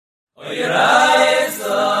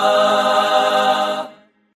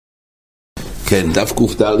כן, דף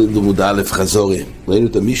ק"ד עמוד א' חזורי. ראינו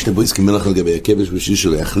את המשנה בו הסכים מלך על גבי הכבש בשביל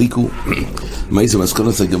שלא יחליקו. מה זה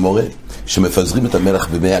מסקנות הגמורה? שמפזרים את המלח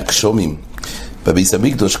במי הקשומים בביס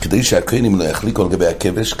המקדוש כדי שהכהנים לא יחליקו על גבי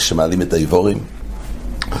הכבש כשמעלים את האיבורים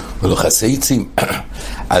ולא חסייצים.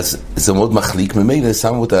 אז זה מאוד מחליק, ממילא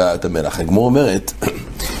שמו את המלח. הגמורה אומרת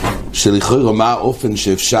שלכאורה מה האופן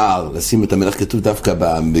שאפשר לשים את המלח, כתוב דווקא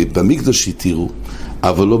במקדוש התירו,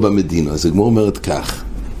 אבל לא במדינה. אז הגמורה אומרת כך,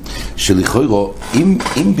 שלכאורה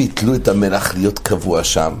אם ביטלו את המלח להיות קבוע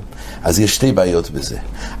שם, אז יש שתי בעיות בזה.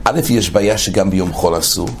 א', יש בעיה שגם ביום חול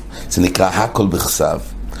אסור, זה נקרא הכל בכסב.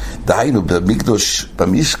 דהיינו במקדוש,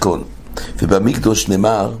 במשכון ובמקדוש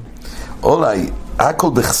נאמר אולי הכל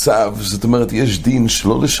בכסב, זאת אומרת יש דין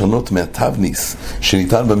שלא לשנות מהתבניס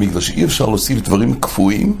שניתן במקדוש. אי אפשר להוסיף דברים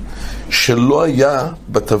קפואים שלא היה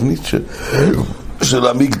בתבנית של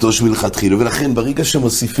המקדוש מלכתחילה, ולכן ברגע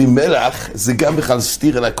שמוסיפים מלח זה גם בכלל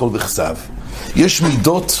סתיר אל הכל בכסב. יש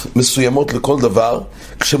מידות מסוימות לכל דבר,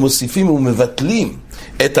 כשמוסיפים ומבטלים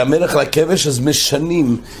את המלח לכבש אז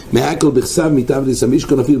משנים מהכל בכסב מתבניס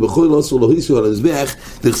המשכון, אפילו בכל לא אסור לא היסו על המזבח,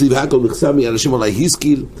 תכתיב הכל בכסב מאנשים אולי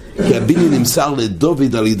הסקיל, כי הביני נמסר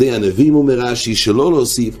לדוד על ידי הנביאים, אומר רש"י, שלא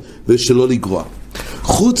להוסיף ושלא לגרוע.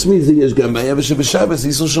 חוץ מזה יש גם בעיה שבשבת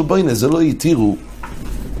איסור של בוינה, זה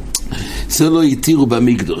לא יתירו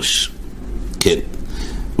במקדוש. כן,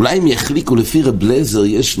 אולי אם יחליקו לפי רב לזר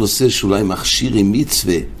יש נושא שאולי מכשיר עם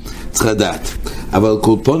מצווה, צריך לדעת, אבל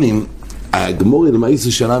קולפונים הגמורה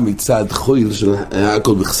למעשה שנה מצד חויל של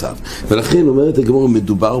הכל בכסב, ולכן אומרת הגמורה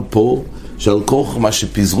מדובר פה שעל כוח מה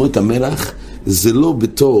שפיזרו את המלח זה לא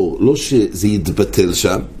בתור, לא שזה יתבטל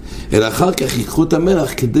שם, אלא אחר כך ייקחו את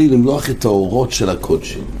המלח כדי למלוח את האורות של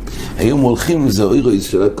הקודשים. היום הולכים לזה אוירויס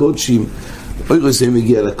של הקודשים, אוירויס הם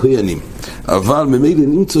מגיע לכהנים, אבל ממילא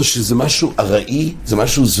נמצא שזה משהו ארעי, זה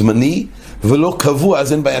משהו זמני ולא קבוע,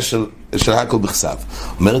 אז אין בעיה של הכל בכסב.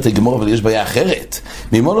 אומרת הגמורה, אבל יש בעיה אחרת.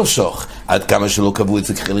 ממה לא שוך? עד כמה שלא קבעו את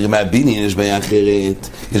זה כחלק מהביני, יש בעיה אחרת.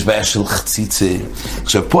 יש בעיה של חציצה.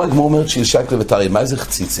 עכשיו, פה הגמורה אומרת שיש רק לבטרי. מה זה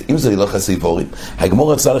חציצה? אם זה הילוך הסייבורים,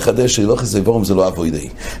 הגמורה רצה לחדש שהילוך הסייבורים זה לא אבוידי.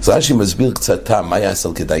 אז רש"י מסביר קצת טעם, מה יעשה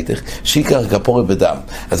על כדאיתך? שעיקר כפורה בדם.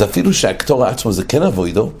 אז אפילו שהקטור עצמו זה כן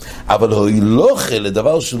אבוידו, אבל הילוך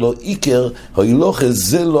לדבר שלו עיקר, הילוך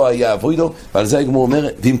זה לא היה אבוידו, ועל זה הגמורה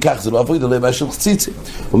אומרת, ואם כך זה לא אבוידו, לא בעיה של חציצה.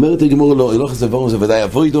 אומרת הגמורה לא, הילוך הסייבורים זה ודאי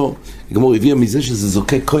אבוידו. הגמורה הביאה מזה שזה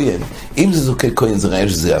זוקק כהן. אם זה זוקק כהן זה ראיה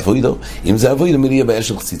שזה אבוידו, אם זה אבוידו מי יהיה בעיה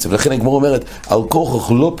של חציצה. ולכן הגמורה אומרת, על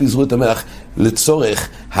כוח לא פיזרו את המלח לצורך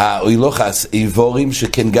האילוחס איבורים,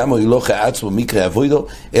 שכן גם האילוח עצמו מקרה אבוידו,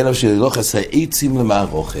 אלא שאילוחס העצים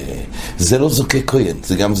למערוך. זה לא זוקק כהן,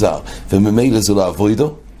 זה גם זר, וממילא זה לא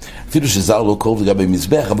אבוידו, אפילו שזר לא קרוב לגבי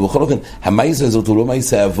מזבח, אבל בכל אופן המייסה הזאת הוא לא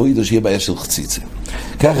מייסה אבוידו שיהיה בעיה של חציצה.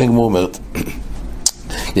 כך הגמורה אומרת,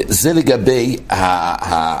 זה לגבי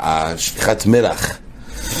השפיכת מלח.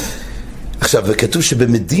 עכשיו, וכתוב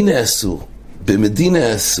שבמדינה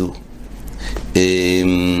אסור,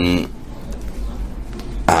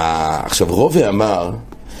 עכשיו רובה אמר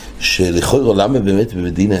שלכאורה למה באמת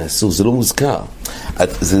במדינה אסור, זה לא מוזכר,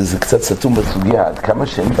 זה קצת סתום בסוגיה, עד כמה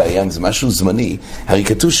שאין בעיה, זה משהו זמני. הרי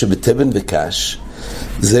כתוב שבתבן וקש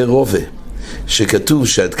זה רובה, שכתוב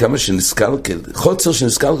שעד כמה שנסקלקל, חוצר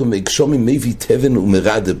שנסקלקל מהגשומים מביא תבן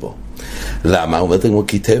ומרדה בו. למה? הוא אומר כמו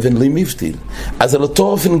כי תבן לא מבטיל. אז על אותו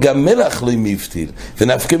אופן גם מלח לא מבטיל.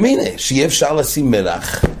 ונפקא מינה, שיהיה אפשר לשים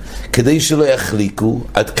מלח כדי שלא יחליקו,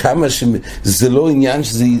 עד כמה שזה לא עניין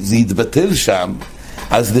שזה יתבטל שם,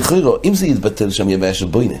 אז לכאורה, אם זה יתבטל שם יהיה בעיה של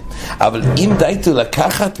בוינה. אבל אם דייתו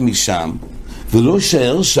לקחת משם ולא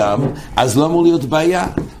יישאר שם, אז לא אמור להיות בעיה.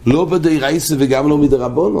 לא בדי רייסה וגם לא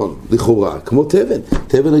מדרבנון, לכאורה, כמו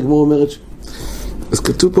תבן הגמור אומרת אז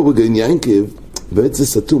כתוב פה בגן ינקב, באמת זה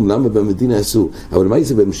סתום, למה במדינה אסור? אבל מה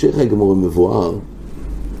זה בהמשך הגמור מבואר?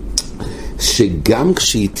 שגם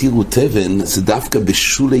כשהתירו תבן, זה דווקא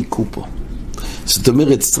בשולי קופו. זאת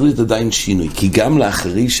אומרת, צריך להיות עדיין שינוי, כי גם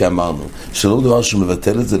לאחרי שאמרנו, שלא דבר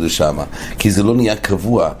שמבטל את זה לשם, כי זה לא נהיה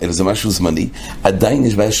קבוע, אלא זה משהו זמני, עדיין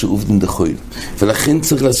יש בעיה שעובדן דחויל. ולכן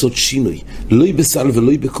צריך לעשות שינוי. לא יבסל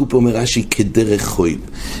ולא יבקופו, אומר רש"י, כדרך חויל.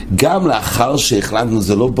 גם לאחר שהחלטנו,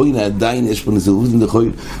 זה לא בוינה, עדיין יש פה איזה עובדן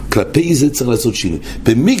דחויל, כלפי זה צריך לעשות שינוי.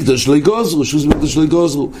 במקדוש לא יגוזרו, שוז מקדוש לא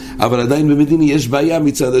יגוזרו, אבל עדיין במדינה יש בעיה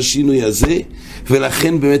מצד השינוי הזה,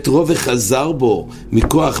 ולכן באמת רוב חזר בו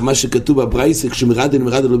מכוח מה שכתוב בברייסק, כשמרדה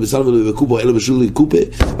לא בסל ולא בקובו אלא בשול לקופה,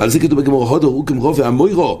 ועל זה כתוב בגמור הודו רוקים רופא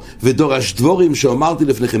המוירו ודורש דבורים שאמרתי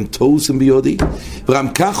לפניכם תוסם ביודי, ורם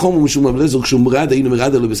כחום ומשום הבלזור כשמרדה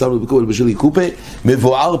לא בסל ולא בקובו אלא בשול לקופה,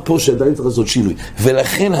 מבואר פה שעדיין צריך לעשות שינוי.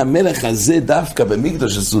 ולכן המלך הזה דווקא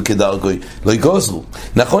במקדוש עשו כדרכוי לא יגוזרו.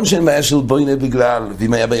 נכון שאין בעיה של בוינה בגלל,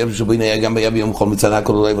 ואם היה בעיה של בוינה היה גם בעיה ביום חול מצד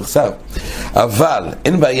הכל אולי וחסר, אבל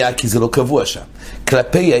אין בעיה כי זה לא קבוע שם.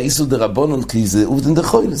 כלפי האיסור דרבונון כי זה עובדן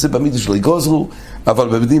דחוי, זה במקדוש לא יגוזרו, אבל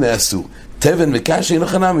במדינה עשו תבן וקש אין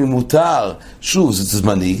לכנם, אם מותר, שוב זה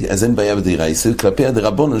זמני, אז אין בעיה בדירה איסור, כלפי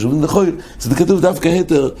הדרבונון שעובדן דחוי, זה כתוב דווקא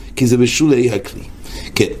היתר כי זה בשולי הכלי.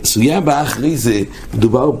 כן, סוגיה הבאה אחרי זה,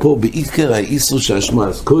 מדובר פה בעיקר האיסור של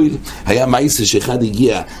השמועס קויל. היה מייסה שאחד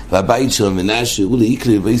הגיע לבית של מנשה, הוא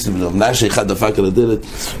לאיקלי ובייסה מנשה, אחד דפק על הדלת,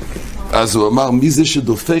 אז הוא אמר, מי זה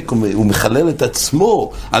שדופק? הוא מחלל את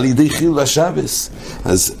עצמו על ידי חיל השבס.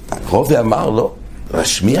 אז רובי אמר, לא,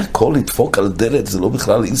 להשמיע קול, לדפוק על דלת, זה לא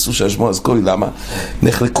בכלל איסור של השמועס קויל. למה?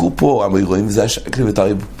 נחלקו פה, רואים, וזה השקלי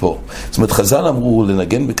ותארי פה. זאת אומרת, חז"ל אמרו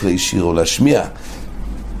לנגן בכלי שיר או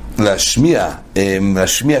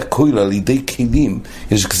להשמיע קול על ידי כלים,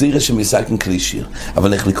 יש גזירה שמסק עם כלי שיר,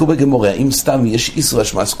 אבל נחלקו בגמורה, האם סתם יש איסור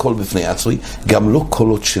השמעת קול בפני עצמי, גם לא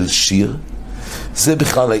קולות של שיר, זה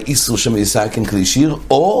בכלל האיסור שמסק עם כלי שיר,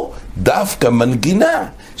 או דווקא מנגינה,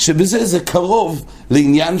 שבזה זה קרוב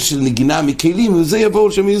לעניין של נגינה מכלים, וזה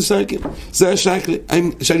יבואו שמסק, זה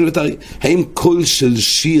השקל ותארי, האם קול של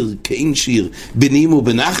שיר, כאין שיר, בנעים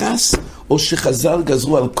ובנחס, או שחז"ל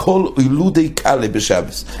גזרו על כל אילודי קלה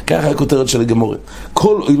בשבס. ככה הכותרת של הגמורה.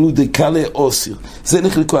 כל אילודי קלה אוסיר. זה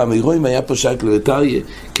נחלקו. המאירואים היה פה שקל ותריה.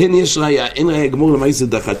 כן יש ראיה, אין ראיה, גמור למעשה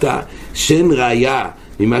דחתה, שאין ראיה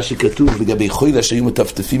ממה שכתוב לגבי חוילה שהיו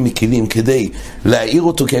מטפטפים מכלים כדי להעיר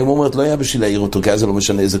אותו, כי הגמור אומרת לא היה בשביל להעיר אותו, כי אז זה לא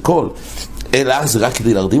משנה איזה קול. אלא זה רק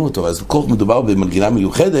כדי להרדים אותו, אז כל מדובר במנגינה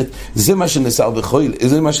מיוחדת, זה מה שנאסר בחויל,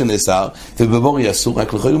 זה מה שנאסר, ובבורי אסור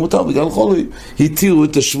רק לחויל מותר, בגלל חויל התירו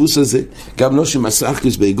את השבוס הזה. גם לא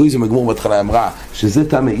שמסחקוס באגויזם, הגמור בהתחלה אמרה שזה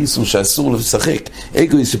טעם איסור שאסור לשחק,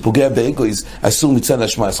 אגויז שפוגע באגויז אסור מצד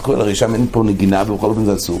השמע סקול, הרי שם אין פה נגינה ובכל אופן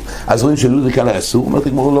זה אסור. אז רואים שלא דקלה אסור, אומרת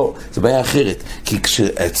הגמור לא, זה בעיה אחרת, כי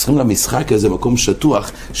כשצריכים למשחק הזה מקום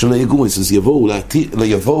שטוח שלא יהיה גומוס, אז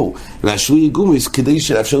יבואו להשוי גומוס כדי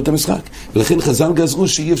לאפשר את המשחק. ולכן חז"ל גזרו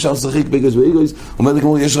שאי אפשר לשחק באגויז ואגויז. אומר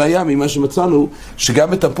לגמור, יש ראיה ממה שמצאנו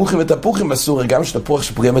שגם בתפוחים אסור, גם שתפוח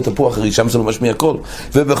שפוגע בתפוח, הרי שם זה לא משמיע קול,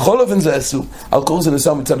 ובכל אופן זה אסור. על כל זה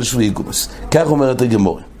נאסר מצד השוי גומוס. כך אומרת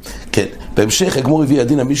הגמור. כן, בהמשך הגמור הביא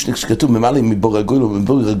הדין המשנה שכתוב ממלא מבור הגויל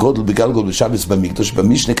ומבור הגודל בגלגול בשבס במקדוש.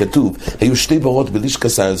 במשנה כתוב היו שתי בורות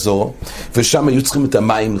בלישקס האזור, ושם היו צריכים את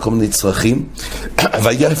המים לכל מיני צרכים,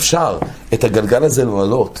 והיה אפשר את הגלגל הזה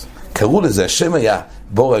למלות. קראו לזה, השם היה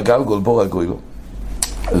בור הגלגול בור הגוילו,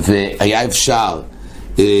 והיה אפשר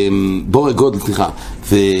בור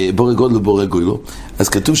הגודל ובור הגוילו. אז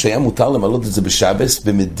כתוב שהיה מותר למלות את זה בשבס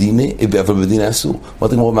במדינה, אבל במדינה אסור.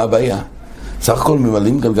 אמרתי גמור, מה הבעיה? סך הכל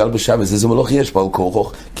ממלאים גלגל בשבס, איזה מלוך יש פה על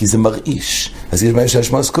כורוך, כי זה מרעיש. אז יש בעיה של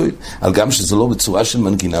השמע סקויל, על גם שזה לא בצורה של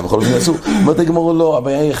מנגינה, בכל אופן אסור. אומרת הגמור, לא,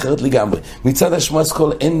 הבעיה היא אחרת לגמרי. מצד השמע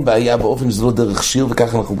סקויל אין בעיה באופן שזה לא דרך שיר,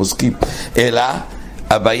 וככה אנחנו פוסקים. אלא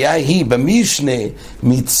הבעיה היא במשנה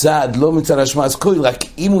מצד, לא מצד השמע סקויל, רק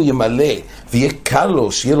אם הוא ימלא ויהיה קל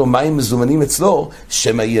לו, שיהיה לו מים מזומנים אצלו,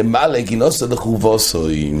 שמה ימלא גינוסה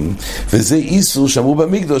לחורבוסוים. וזה איסור שאמרו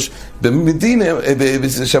במקדוש, במדינה,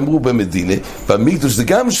 במקדוש זה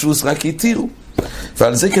גם שוס, רק התירו.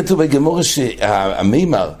 ועל זה כתוב בגמורה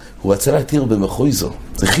שהמימר, הוא רצה להתיר במחויזו.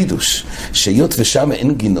 זה חידוש, שהיות ושם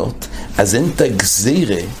אין גינות, אז אין את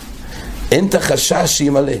הגזירה, אין את החשש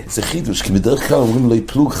שימלא. זה חידוש, כי בדרך כלל אומרים לא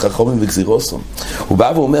יפלוג חכמים וגזירוסום. הוא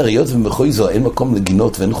בא ואומר, היות ומחויזו אין מקום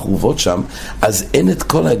לגינות ואין חורבות שם, אז אין את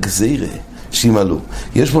כל הגזירה שימלאו.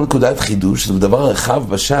 יש פה נקודת חידוש, זה דבר רחב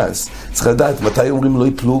בש"ס. צריך לדעת מתי אומרים לא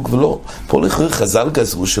יפלוג ולא. פה לכאורה חז"ל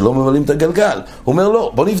גזרו שלא ממלאים את הגלגל. הוא אומר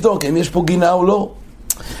לא, בוא נבדוק אם יש פה גינה או לא.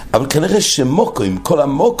 אבל כנראה שמוקוים, כל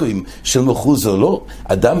המוקוים של מחוזו, לא,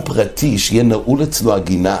 אדם פרטי שיהיה נעול אצלו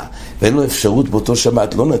הגינה ואין לו אפשרות באותו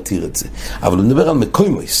שבת, לא נתיר את זה. אבל הוא מדבר על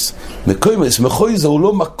מקוימויס. מחויזו הוא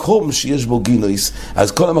לא מקום שיש בו גינויס,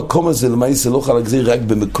 אז כל המקום הזה למעשה לא חלק זה רק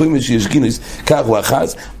במקוימויס שיש גינויס, כך הוא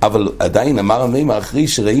אחז. אבל עדיין אמר המימר אחרי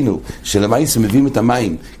שראינו שלמעשה מביאים את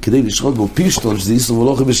המים כדי לשרות בו פישטון, שזה איסור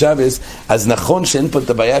ולוחי בשבס, אז נכון שאין פה את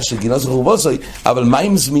הבעיה של גינוס וחורבוסוי, אבל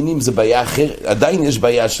מים זמינים זה בעיה אחרת, עדיין יש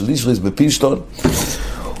בעיה של לישריס בפישטון,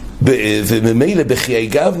 וממילא בחיי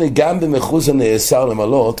גבנה גם במחוז הנאסר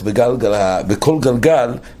למלות בכל גלגל,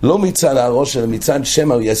 לא מצד הראש אלא מצד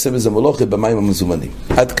שמא הוא יעשה בזה מלוכה במים המזומנים.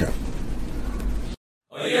 עד כאן.